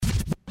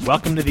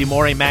Welcome to the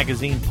Amore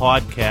Magazine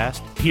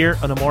podcast, here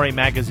on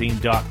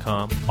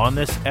AmoreMagazine.com. On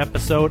this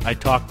episode, I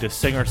talked to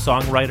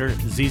singer-songwriter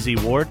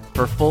ZZ Ward.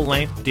 Her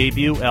full-length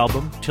debut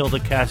album, Till the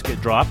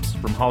Casket Drops,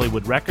 from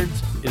Hollywood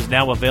Records, is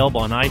now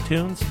available on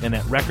iTunes and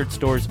at record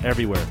stores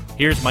everywhere.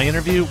 Here's my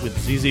interview with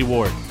ZZ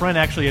Ward. A friend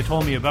actually had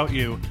told me about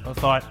you. I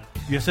thought,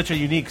 you have such a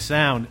unique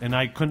sound, and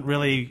I couldn't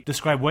really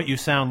describe what you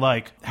sound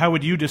like. How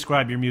would you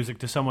describe your music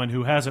to someone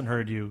who hasn't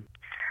heard you?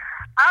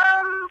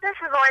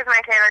 This is always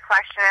my favorite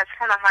question. It's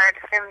kind of hard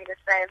for me to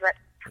say, but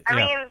I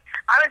mean,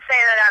 I would say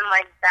that I'm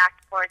like back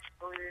porch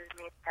blues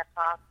meets hip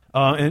hop.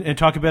 And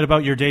talk a bit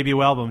about your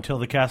debut album, Till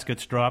the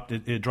Caskets Dropped.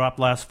 It dropped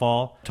last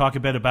fall. Talk a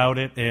bit about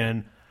it,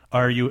 and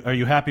are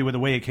you happy with the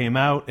way it came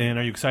out? And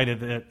are you excited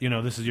that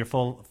this is your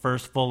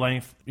first full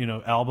length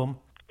album?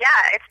 Yeah,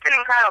 it's been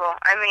incredible.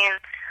 I mean,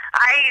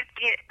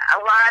 a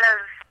lot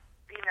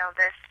of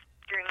this.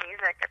 Doing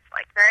music, it's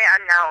like very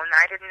unknown.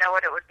 I didn't know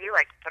what it would be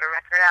like to put a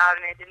record out,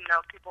 and I didn't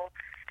know people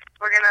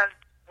were gonna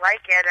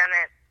like it. And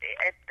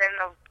it's been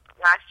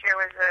last year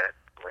was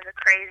a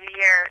crazy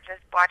year. Just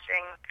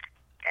watching,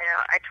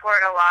 I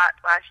toured a lot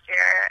last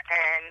year,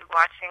 and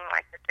watching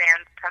like the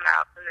bands come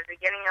out from the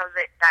beginning of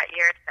that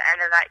year to the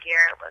end of that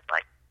year, it was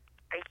like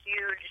a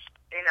huge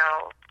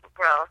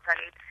growth.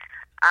 And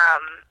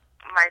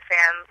my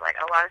fans, like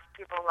a lot of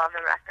people, love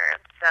the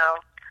record, so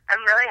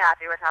I'm really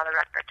happy with how the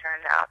record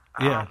turned out.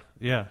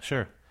 Yeah,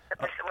 sure. With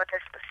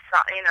this,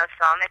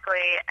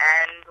 sonically,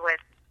 and with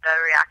the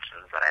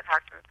reactions that I've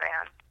had from the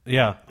band.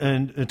 Yeah,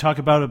 and talk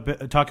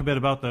a bit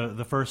about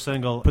the first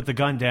single, Put the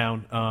Gun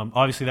Down.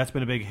 Obviously, that's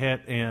been a big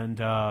hit,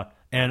 and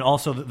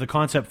also the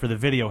concept for the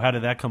video. How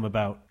did that come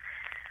about?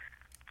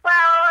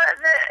 Well,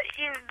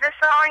 the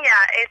song,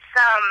 it's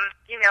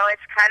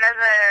it's kind of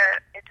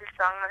it's a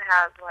song that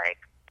has like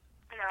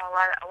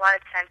a lot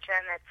of tension.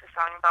 It's a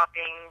song about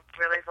being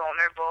really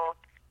vulnerable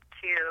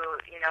to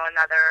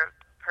another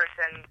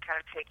person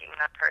kind of taking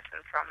that person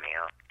from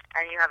you,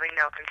 and you having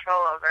no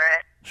control over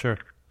it. Sure.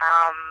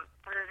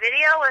 The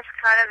video was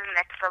kind of a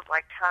mix of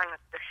like telling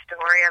the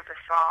story of the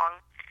song,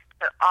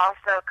 but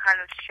also kind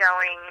of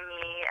showing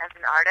me as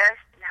an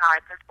artist and how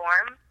I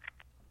perform.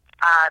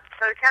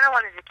 So we kind of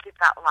wanted to keep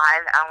that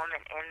live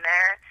element in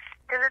there,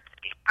 because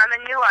I'm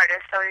a new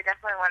artist, so we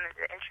definitely wanted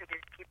to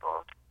introduce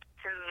people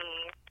to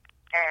me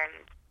and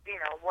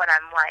what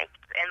I'm like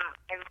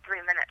in 3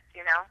 minutes.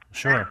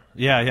 Sure.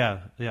 Yeah.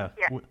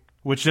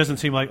 Which doesn't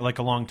seem like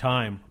a long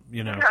time.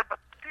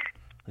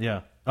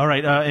 Yeah. All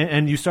right.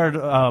 And you started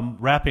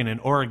rapping in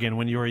Oregon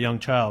when you were a young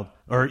child,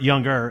 or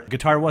younger.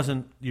 Guitar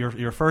wasn't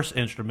your first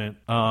instrument.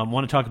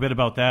 Want to talk a bit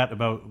about that,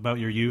 about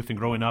your youth and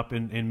growing up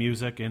in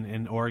music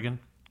in Oregon?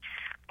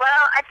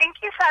 Well, I think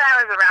you said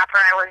I was a rapper.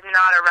 I was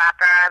not a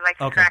rapper. I'd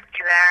like to correct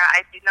you there.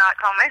 I do not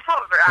call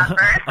myself a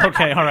rapper.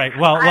 Okay, all right.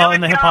 Well,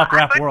 in the hip-hop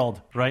rap world,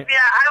 right?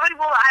 Yeah, I would.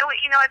 Well,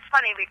 it's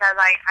funny because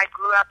I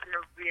grew up in a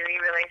really,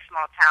 really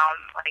small town,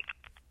 like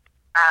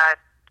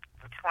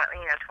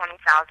 20,000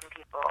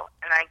 people,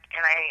 and I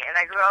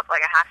grew up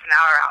like a half an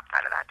hour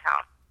outside of that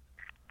town,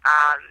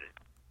 on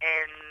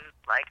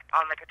like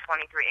a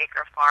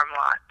 23-acre farm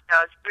lot.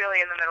 So it's really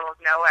in the middle of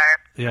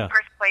nowhere. Yeah. The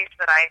first place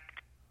that I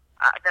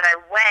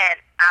went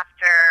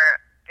after,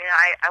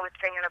 I would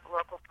sing in a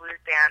local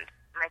blues band,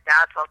 my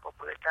dad's local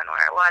blues band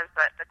where I was,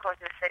 but the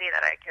closest city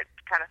that I could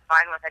kind of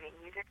find with any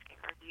music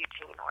scene was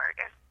Eugene,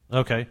 Oregon.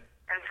 Okay.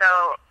 And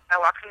so I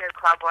walked into the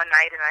club one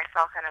night, and I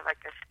saw kind of like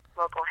this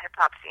local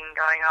hip-hop scene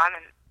going on,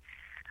 and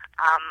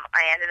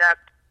I ended up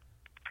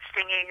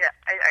singing.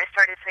 I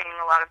started singing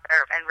a lot of,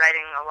 and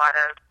writing a lot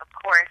of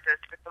choruses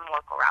for some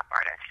local rap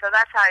artists. So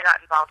that's how I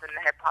got involved in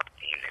the hip-hop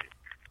scene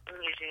in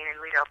Eugene,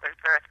 and we'd open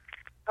for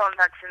Bone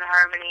Thugs and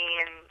Harmony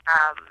and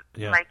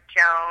Mike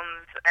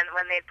Jones, and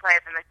when they'd play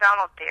at the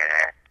McDonald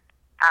Theater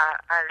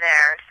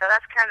there. So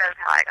that's kind of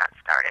how I got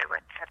started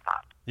with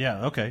hip-hop.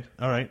 Yeah, okay.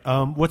 All right.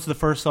 What's the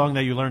first song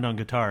that you learned on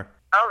guitar?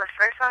 Oh, the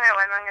first song I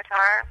learned on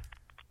guitar?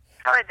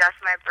 Probably Dust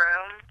My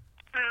Broom.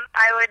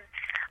 I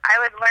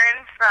would learn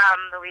from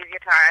the lead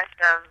guitarist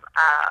of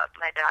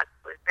my dad's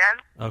blues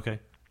band.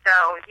 Okay. So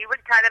he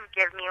would kind of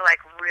give me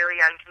like really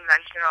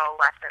unconventional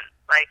lessons,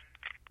 like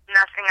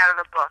nothing out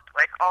of a book.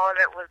 Like all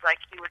of it was like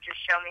he would just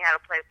show me how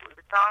to play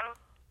blues songs,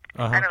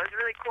 and it was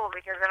really cool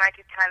because then I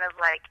could kind of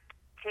like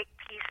take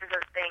pieces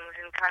of things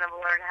and kind of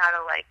learn how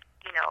to like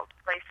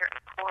play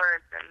certain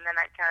chords, and then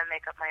I'd kind of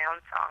make up my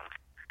own songs.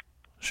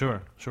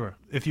 Sure.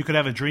 If you could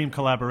have a dream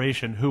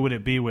collaboration, who would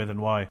it be with and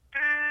why?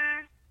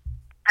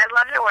 I'd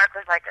love to work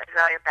with like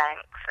Azalea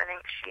Banks. I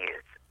think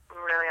she's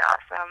really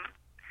awesome.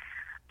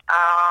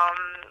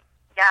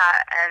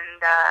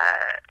 And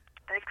I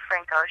think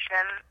Frank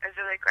Ocean is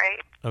really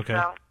great. Okay.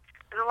 So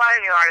there's a lot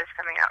of new artists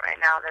coming out right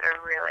now that are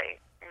really,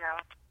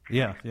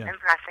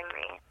 impressing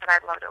me that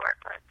I'd love to work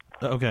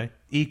with. Okay.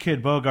 E.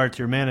 Kid Bogart's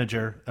your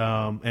manager,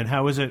 and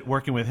how is it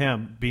working with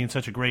him, being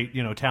such a great,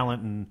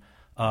 talent and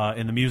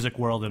in the music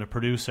world and a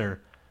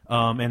producer?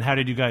 And how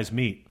did you guys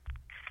meet?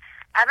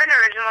 Evan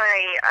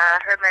originally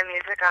heard my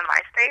music on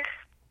MySpace,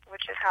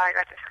 which is how I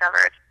got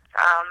discovered.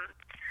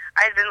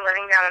 I'd been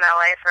living down in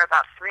LA for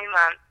about 3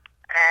 months,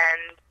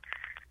 and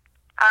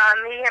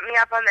He hit me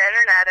up on the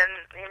internet, and,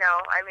 you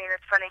know, I mean,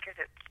 it's funny because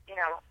it's, you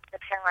know, the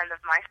tail end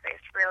of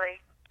MySpace, really.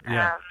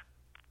 Yeah.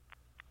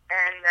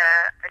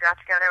 I got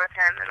together with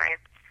him, and I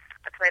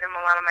played him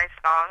a lot of my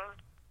songs,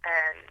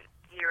 and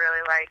he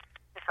really liked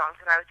the songs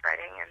that I was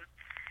writing. And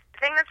the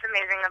thing that's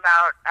amazing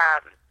about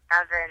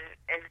Evan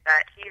is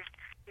that he's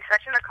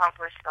such an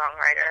accomplished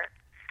songwriter,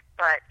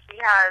 but he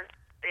has,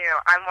 you know,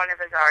 I'm one of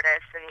his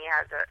artists, and he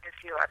has a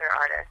few other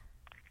artists,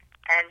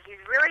 and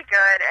he's really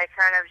good at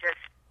kind of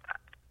just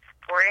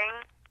supporting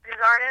his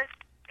artists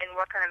in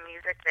what kind of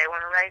music they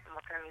want to write and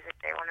what kind of music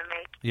they want to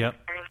make. Yep.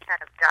 And in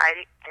kind of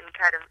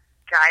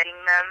guiding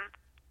them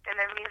in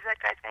their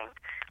music, I think.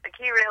 Like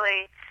he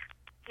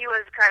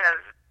was kind of,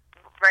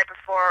 right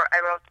before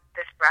I wrote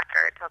this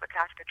record, Till the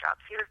Casket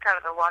Drops, he was kind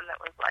of the one that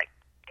was like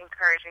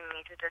encouraging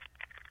me to just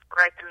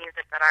write the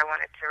music that I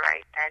wanted to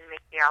write and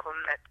make the album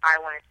that I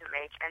wanted to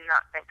make and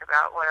not think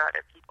about what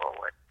other people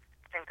would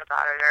think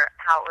about it or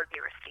how it would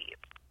be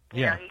received.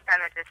 You know, he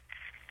kind of just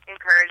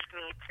encouraged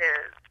me to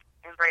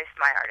embrace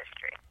my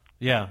artistry.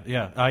 Yeah.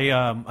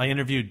 I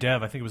interviewed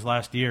Dev, I think it was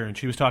last year, and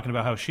she was talking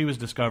about how she was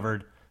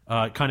discovered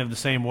kind of the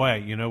same way,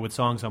 you know, with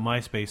songs on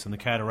MySpace, and the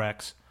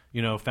Cataracts,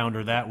 you know, found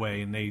her that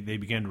way, and they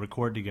began to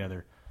record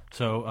together.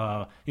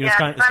 So, you know,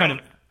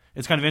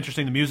 it's kind of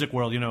interesting, the music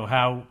world, you know,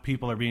 how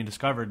people are being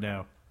discovered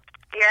now.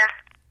 Yeah.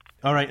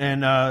 All right,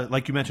 and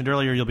like you mentioned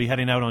earlier, you'll be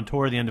heading out on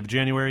tour at the end of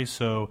January.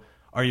 So,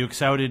 are you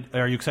excited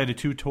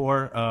to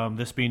tour?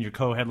 This being your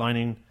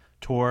co-headlining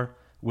tour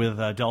with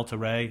Delta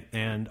Ray,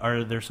 and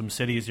are there some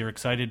cities you're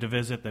excited to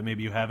visit that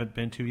maybe you haven't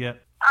been to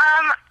yet?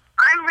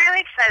 I'm really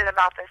excited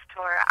about this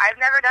tour. I've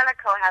never done a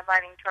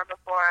co-headlining tour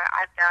before.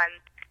 I've done,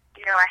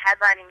 you know, a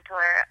headlining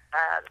tour.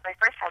 My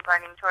first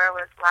headlining tour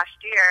was last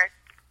year.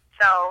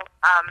 So,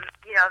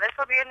 you know, this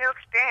will be a new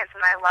experience,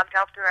 and I love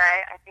Delta Ray.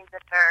 I think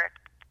that they're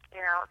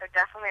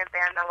definitely a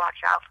band to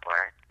watch out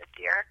for this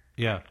year.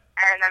 Yeah.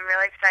 And I'm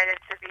really excited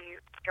to be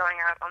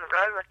going out on the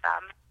road with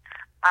them.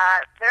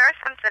 There are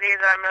some cities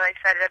that I'm really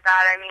excited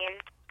about. I mean,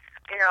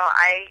 you know,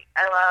 I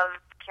love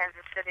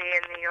Kansas City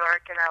and New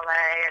York and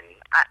LA, and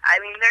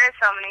I mean, there are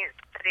so many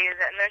cities,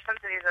 and there's some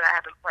cities that I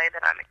haven't played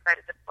that I'm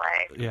excited to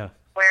play. Yeah.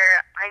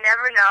 Where I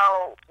never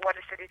know what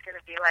a city's going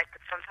to be like,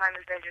 but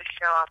sometimes they just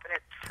show up and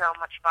it's so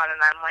much fun,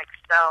 and I'm like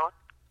so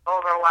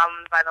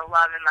overwhelmed by the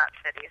love in that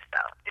city. So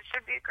it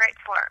should be a great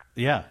tour.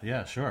 Yeah,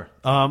 sure.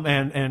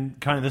 And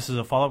kind of this is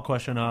a follow-up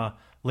question.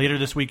 Later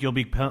this week, you'll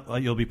be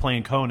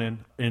playing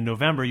Conan. In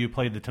November, you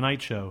played The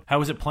Tonight Show.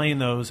 How is it playing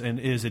those, and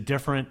is it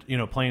different, you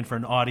know, playing for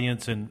an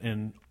audience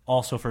and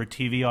also for a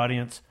TV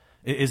audience?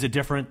 Is it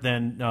different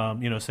than,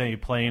 you know, say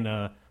playing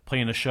a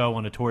show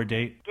on a tour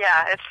date?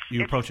 Yeah,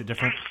 you approach it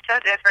different? It's so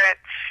different.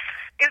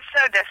 It's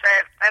so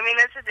different. I mean,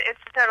 it's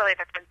a totally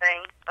different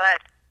thing, but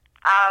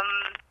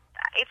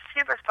it's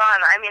super fun.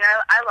 I mean,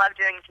 I love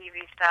doing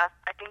TV stuff.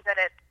 I think that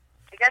it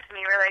gets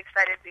me really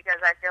excited because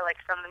I feel like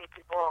so many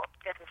people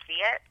get to see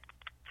it.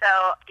 So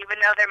even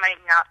though there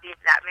might not be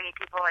that many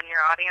people in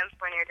your audience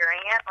when you're doing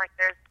it, like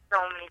there's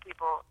so many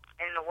people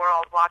in the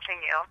world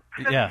watching you.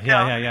 Yeah.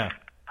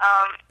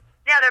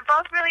 Yeah, they're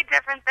both really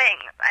different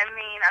things. I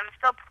mean, I'm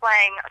still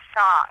playing a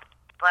song,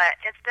 but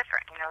it's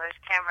different. You know, there's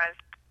cameras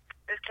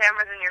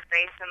in your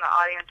face, and the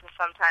audience is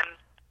sometimes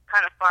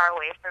kind of far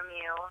away from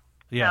you.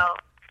 Yeah.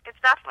 So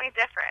it's definitely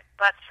different.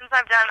 But since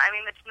I've done, I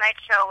mean, The Tonight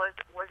Show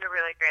was a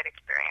really great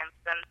experience,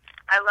 and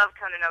I love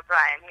Conan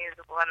O'Brien. He's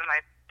one of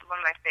my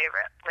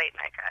favorite late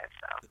night guys.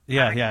 So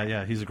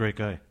yeah, he's a great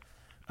guy.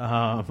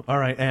 All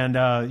right,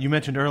 and you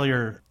mentioned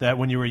earlier that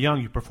when you were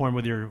young, you performed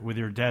with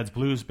your dad's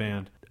blues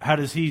band. How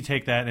does he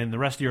take that, and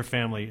the rest of your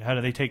family? How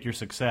do they take your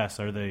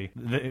success? Can they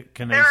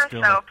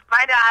still? So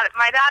my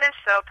dad is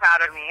so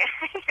proud of me.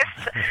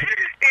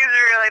 He's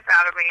really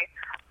proud of me.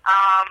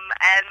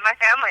 And my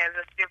family is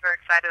just super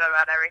excited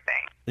about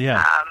everything. Yeah.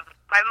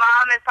 My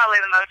mom is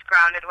probably the most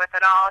grounded with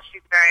it all.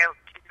 She's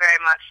very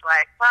much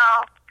like,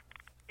 well,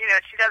 you know,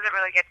 she doesn't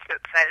really get too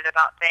excited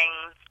about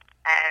things,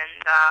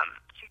 and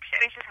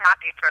she's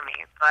happy for me,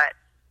 but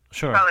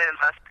sure. Probably the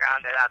most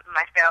grounded out of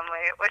my family,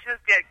 which is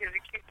good because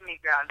it keeps me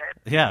grounded.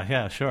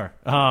 Yeah, sure.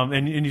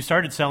 And you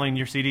started selling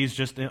your CDs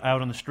just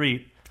out on the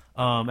street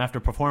after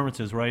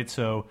performances, right?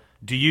 So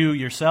do you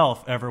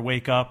yourself ever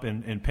wake up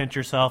and pinch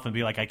yourself and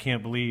be like, I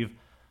can't believe,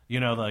 you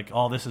know, like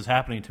all this is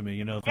happening to me,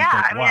 you know? Yeah,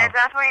 like, I mean, wow. I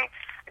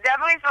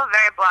definitely feel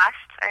very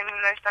blessed. I mean,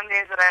 there's some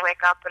days that I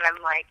wake up and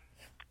I'm like,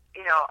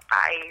 you know,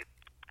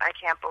 I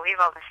can't believe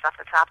all this stuff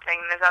that's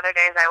happening. And there's other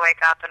days I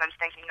wake up and I'm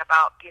thinking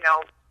about, you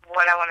know,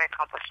 what I want to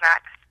accomplish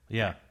next.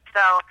 Yeah.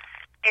 So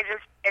it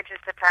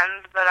just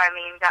depends. But I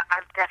mean,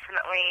 I've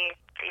definitely,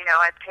 you know,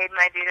 I've paid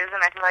my dues, and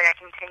I feel like I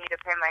continue to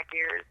pay my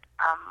dues.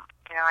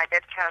 You know, I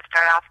did kind of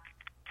start off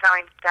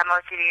selling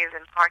demo CDs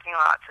in parking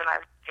lots, and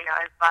I've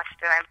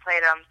busted and I've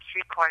played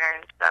street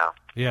corners. So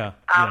yeah.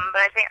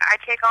 But I think I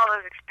take all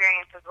those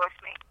experiences with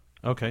me.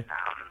 Okay.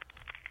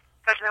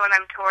 Especially when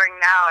I'm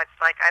touring now, it's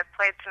like I've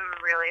played some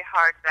really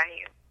hard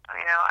venues.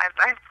 You know,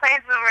 I've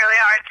played some really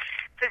hard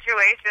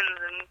situations,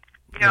 and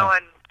you know,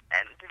 and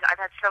I've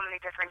had so many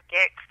different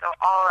gigs, so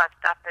all that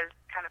stuff has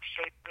kind of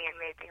shaped me and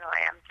made me who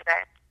I am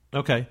today.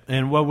 Okay,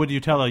 and what would you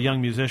tell a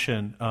young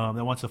musician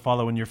that wants to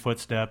follow in your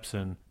footsteps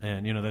and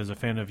there's a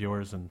fan of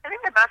yours? And I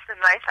think the best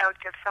advice I would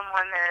give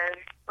someone is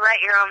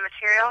write your own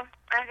material.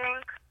 I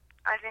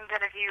think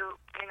that if you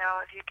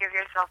give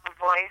yourself a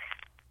voice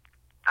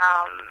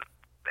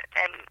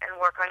and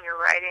work on your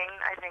writing,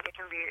 I think it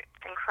can be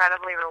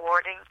incredibly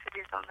rewarding to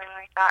do something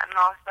like that. And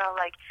also,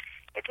 like,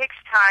 it takes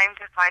time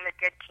to find a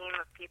good team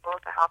of people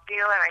to help you,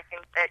 and I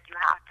think that you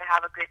have to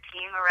have a good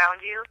team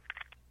around you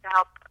to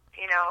help,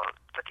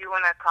 if you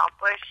want to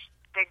accomplish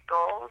big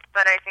goals.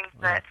 But I think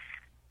that,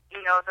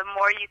 the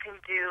more you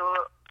can do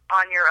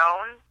on your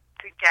own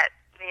to get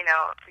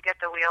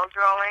the wheels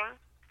rolling,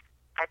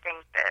 I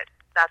think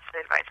that's the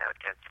advice I would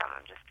give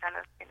someone. Just kind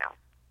of,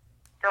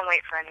 don't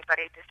wait for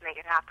anybody, just make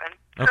it happen.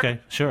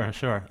 Okay, sure.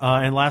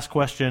 And last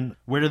question,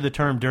 where did the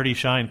term Dirty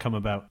Shine come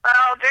about?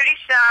 Well, Dirty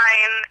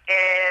Shine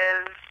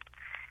is,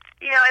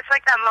 it's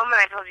like that moment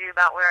I told you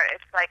about where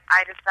it's like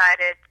I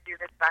decided to do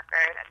this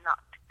record and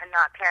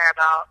not care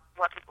about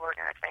what people were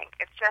going to think.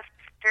 It's just,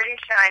 Dirty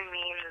Shine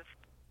means,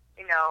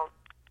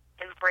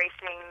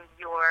 embracing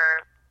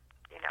your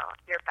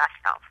best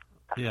self.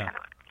 That's kind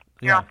of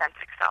your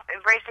authentic self.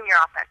 Embracing your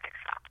authentic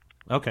self.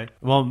 Okay.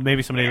 Well,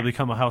 maybe someday it'll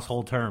become a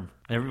household term.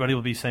 Everybody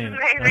will be saying it.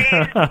 Maybe.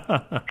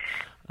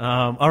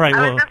 All right.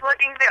 I was just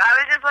looking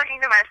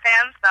through my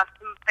fan stuff.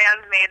 Some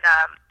fans made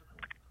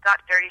got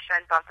Dirty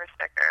Shine bumper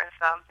sticker,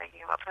 so I'm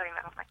thinking about putting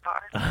that on my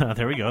car.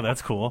 There we go.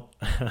 That's cool.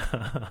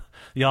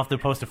 You'll have to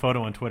post a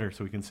photo on Twitter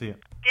so we can see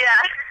it.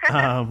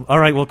 Yeah. All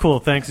right. Well, cool.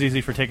 Thanks,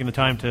 Zizi, for taking the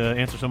time to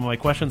answer some of my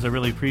questions. I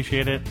really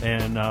appreciate it,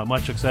 and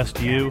much success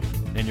to you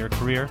and your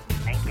career.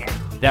 Thank you.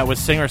 That was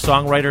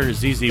singer-songwriter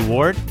Zizi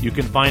Ward. You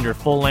can find her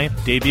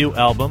full-length debut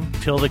album,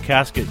 Till the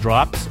Casket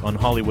Drops, on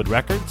Hollywood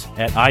Records,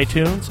 at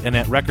iTunes, and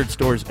at record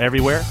stores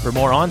everywhere. For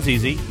more on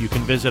Zizi, you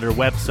can visit her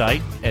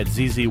website at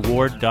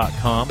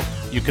zzward.com.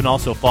 You can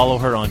also follow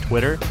her on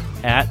Twitter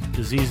at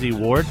Zizi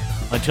Ward.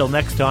 Until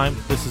next time,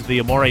 this is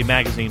the Amore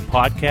Magazine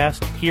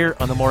podcast here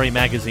on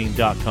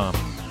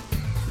AmoreMagazine.com.